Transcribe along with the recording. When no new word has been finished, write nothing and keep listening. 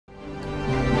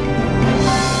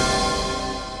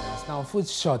A food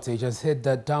shortage has hit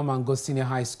the Damango Senior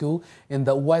High School in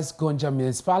the West Gonja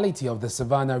municipality of the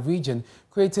Savannah region,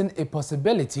 creating a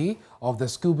possibility of the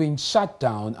school being shut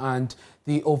down and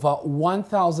the over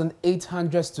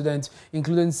 1,800 students,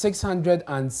 including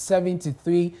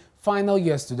 673 final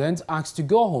year students, asked to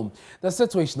go home. The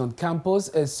situation on campus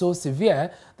is so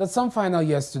severe that some final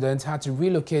year students had to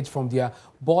relocate from their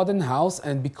boarding house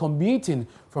and be commuting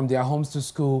from their homes to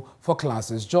school for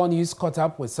classes. John Hughes caught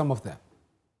up with some of them.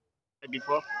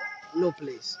 Before? No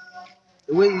place.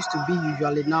 The way it used to be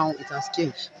usually, now it has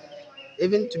changed.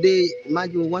 Even today,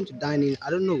 imagine we want to dine in, I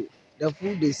don't know, the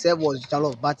food they serve was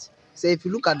jollof, but say if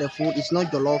you look at the food, it's not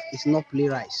jollof, it's not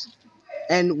plain rice.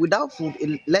 And without food,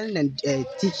 learning and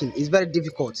teaching is very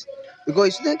difficult because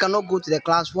a student cannot go to the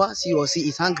class once he or she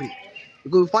is hungry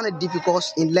because we find it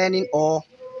difficult in learning or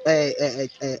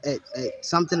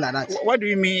something like that. What do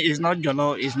you mean it's not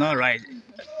jollof, it's not rice?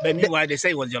 But meanwhile, they say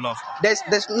it was jollof.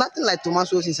 There's nothing like tomato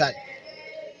sauce inside.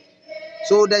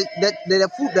 So the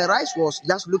food, the rice was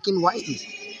just looking whitish,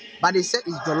 but they said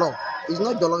it's jollof. It's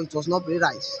not jollof. It was not plain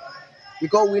rice,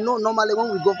 because we know normally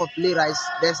when we go for plain rice,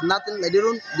 there's nothing like they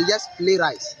just plain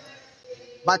rice.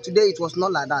 But today it was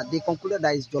not like that. They concluded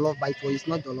that it's jollof, but it's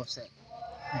not jollof, sir.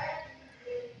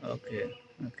 Okay.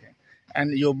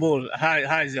 And your bowl,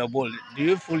 how is your bowl? Do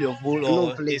you fill your bowl or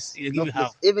No place. you No give place.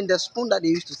 half? Even the spoon that they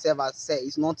used to serve us, sir,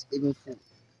 is not even full.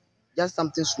 Just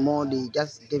something small. They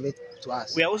just give it to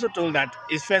us. We are also told that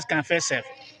it's first come, first serve.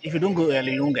 If you don't go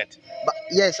early, you won't get. But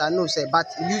yes, I know, sir. But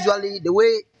usually the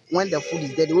way when the food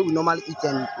is there, the way we normally eat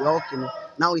and we all,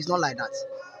 now it's not like that.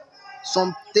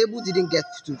 Some tables didn't get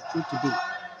food today.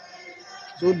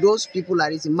 So those people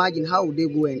like this, imagine how would they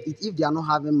go and eat if they are not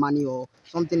having money or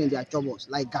something in their troubles,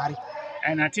 like Gary.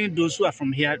 And I think those who are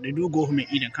from here, they do go home and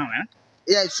eat and come, eh?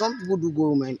 Yeah, some people do go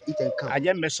home and eat and come. I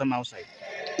just met some outside.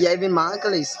 Yeah, even my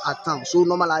uncle is at town. So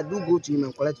normally I do go to him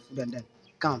and collect food and then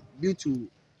come due to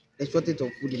the shortage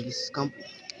of food in this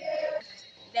campus.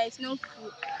 There is no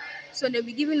food. So they'll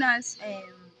be giving us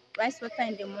rice water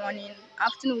in the morning,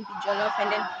 afternoon will be jollof,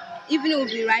 and then evening will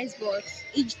be rice balls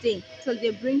each day till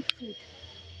they bring food.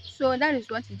 So that is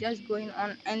what is just going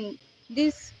on. And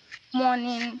this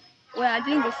morning, well, I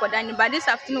didn't go for dining, but this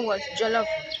afternoon was jollof,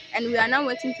 and we are now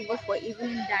waiting to go for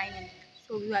evening dining.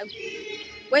 So we are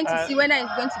going to see whether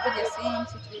it's going to be the same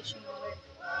situation.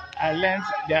 I learned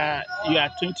that you are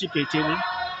 20 per table.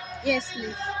 Yes,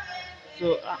 please.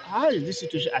 So how is this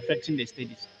situation affecting the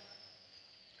studies?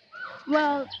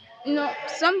 Well,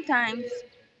 sometimes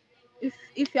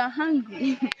if you're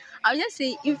hungry, I'll just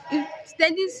say if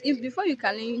studies, if before you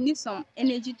can learn, you need some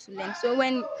energy to learn. So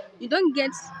when you don't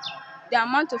get the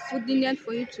amount of food needed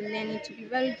for you to learn, it will be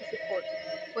very difficult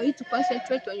for you to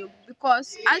concentrate on you,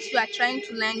 because as you are trying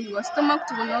to learn, your stomach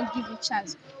will not give you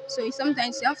chance. So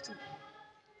sometimes you have to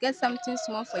get something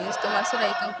small for your stomach so that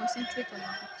you can concentrate on it.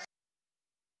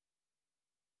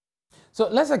 So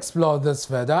let's explore this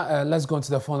further. Let's go to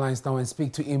the phone lines now and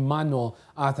speak to Emmanuel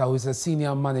Arthur, who is a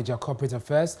Senior Manager, Corporate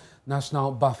Affairs,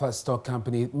 National Buffer Stock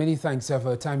Company. Many thanks, sir, for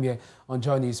your time here on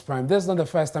Joy News Prime. This is not the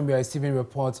first time we are receiving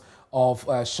reports of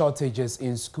shortages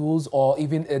in schools or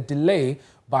even a delay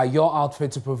by your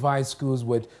outfit to provide schools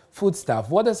with foodstuff.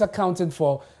 What is accounting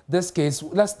for this case?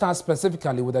 Let's start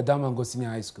specifically with the Damango Senior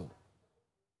High School.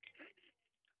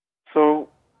 So,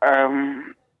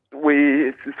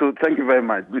 thank you very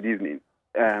much. Good evening.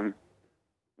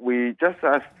 We just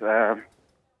asked, I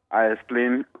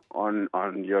explained on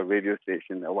your radio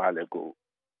station a while ago.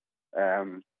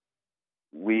 And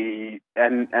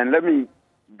let me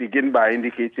begin by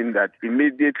indicating that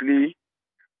immediately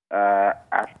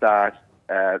after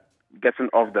getting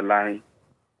off the line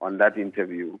on that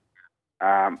interview,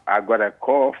 I got a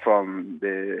call from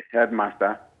the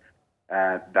headmaster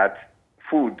that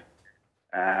food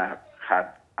had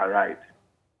arrived,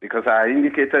 because I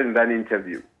indicated in that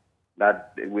interview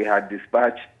that we had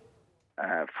dispatched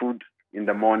food in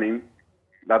the morning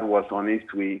that was on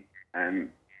its way, and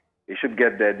it should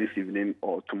get there this evening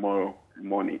or tomorrow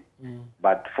morning.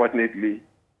 But fortunately,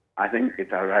 I think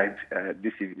it arrived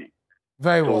this evening.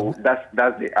 Very well. So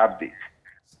that's the update.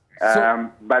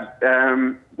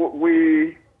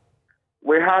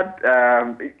 We had,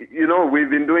 we've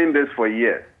been doing this for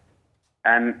years,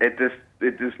 and it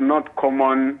is not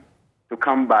common to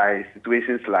come by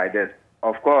situations like this.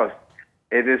 Of course,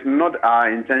 it is not our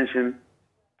intention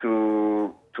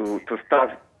to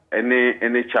starve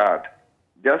any child.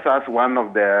 Just as one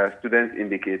of the students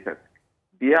indicated,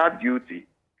 their duty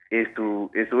is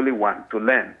only one: to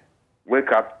learn,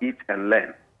 wake up, eat, and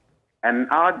learn. And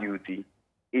our duty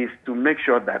is to make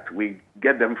sure that we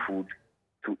get them food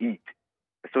to eat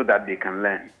so that they can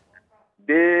learn.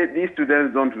 these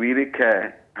students don't really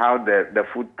care how the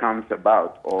food comes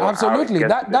about. Or absolutely, how it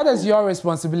gets that is food. your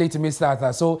responsibility, Mr.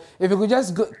 Arthur. So if you could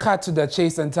just cut to the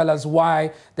chase and tell us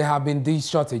why there have been these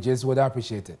shortages, would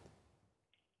appreciate it.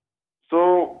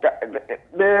 So,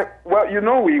 well, you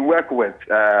know, we work with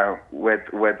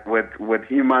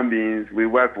human beings. We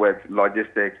work with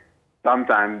logistics.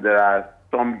 Sometimes there are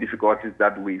some difficulties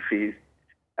that we face.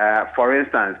 For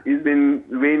instance, it's been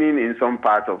raining in some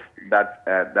parts of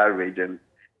that region,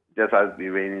 just as it's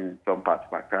been raining in some parts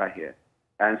of Accra here,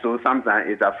 and so sometimes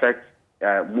it affects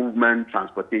movement,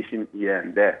 transportation here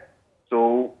and there.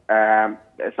 So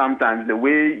sometimes the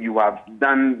way you have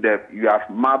you have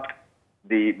mapped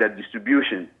the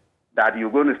distribution, that you're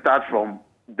going to start from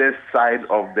this side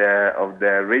of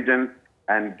the region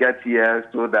and get here,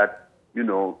 so that, you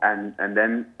know, and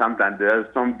then sometimes there's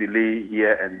some delay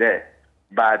here and there.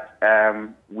 But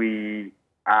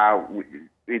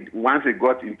once it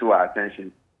got into our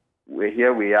attention,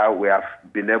 here we are. We have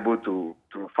been able to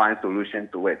find solution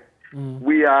to it.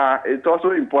 It's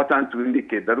also important to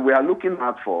indicate that we are looking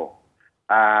out for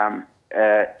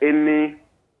any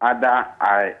other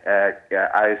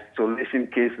isolation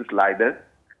cases like this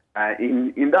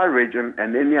in that region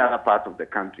and any other part of the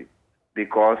country,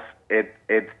 because it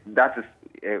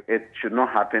should not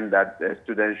happen that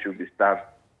students should be starved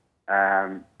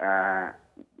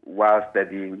while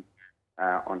studying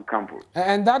on campus.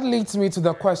 And that leads me to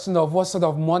the question of what sort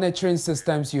of monitoring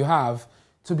systems you have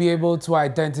to be able to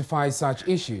identify such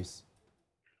issues.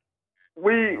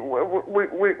 We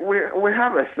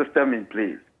have a system in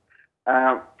place.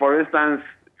 For instance,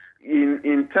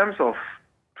 in terms of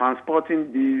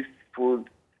transporting these food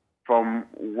from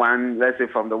one, let's say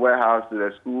from the warehouse to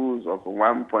the schools, or from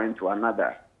one point to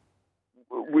another,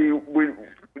 we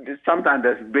sometimes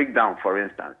there's breakdown, for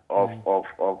instance, of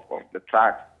the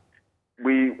tracks.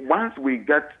 Once we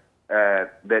get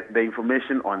the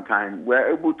information on time,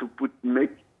 we're able to put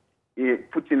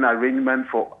in arrangement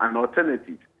for an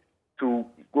alternative to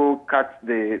go cut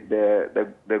the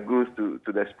goods to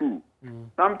the school.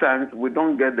 Sometimes we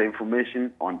don't get the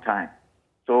information on time,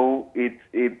 so this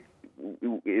is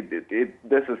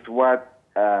what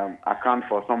account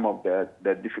for some of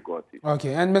the difficulties.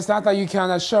 Okay, and Mr. Arthur, you can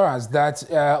assure us that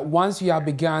once you have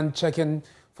begun checking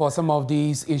for some of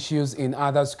these issues in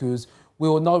other schools, we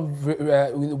will not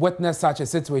witness such a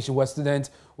situation where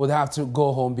students would have to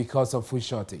go home because of food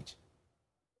shortage.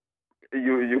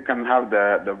 You can have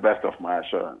the best of my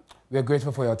assurance. We are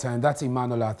grateful for your time. That's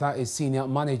Emmanuel Arthur, a Senior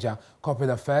Manager, Corporate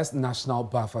Affairs, National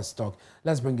Buffer Stock.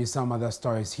 Let's bring you some other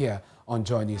stories here on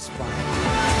Joy News Prime.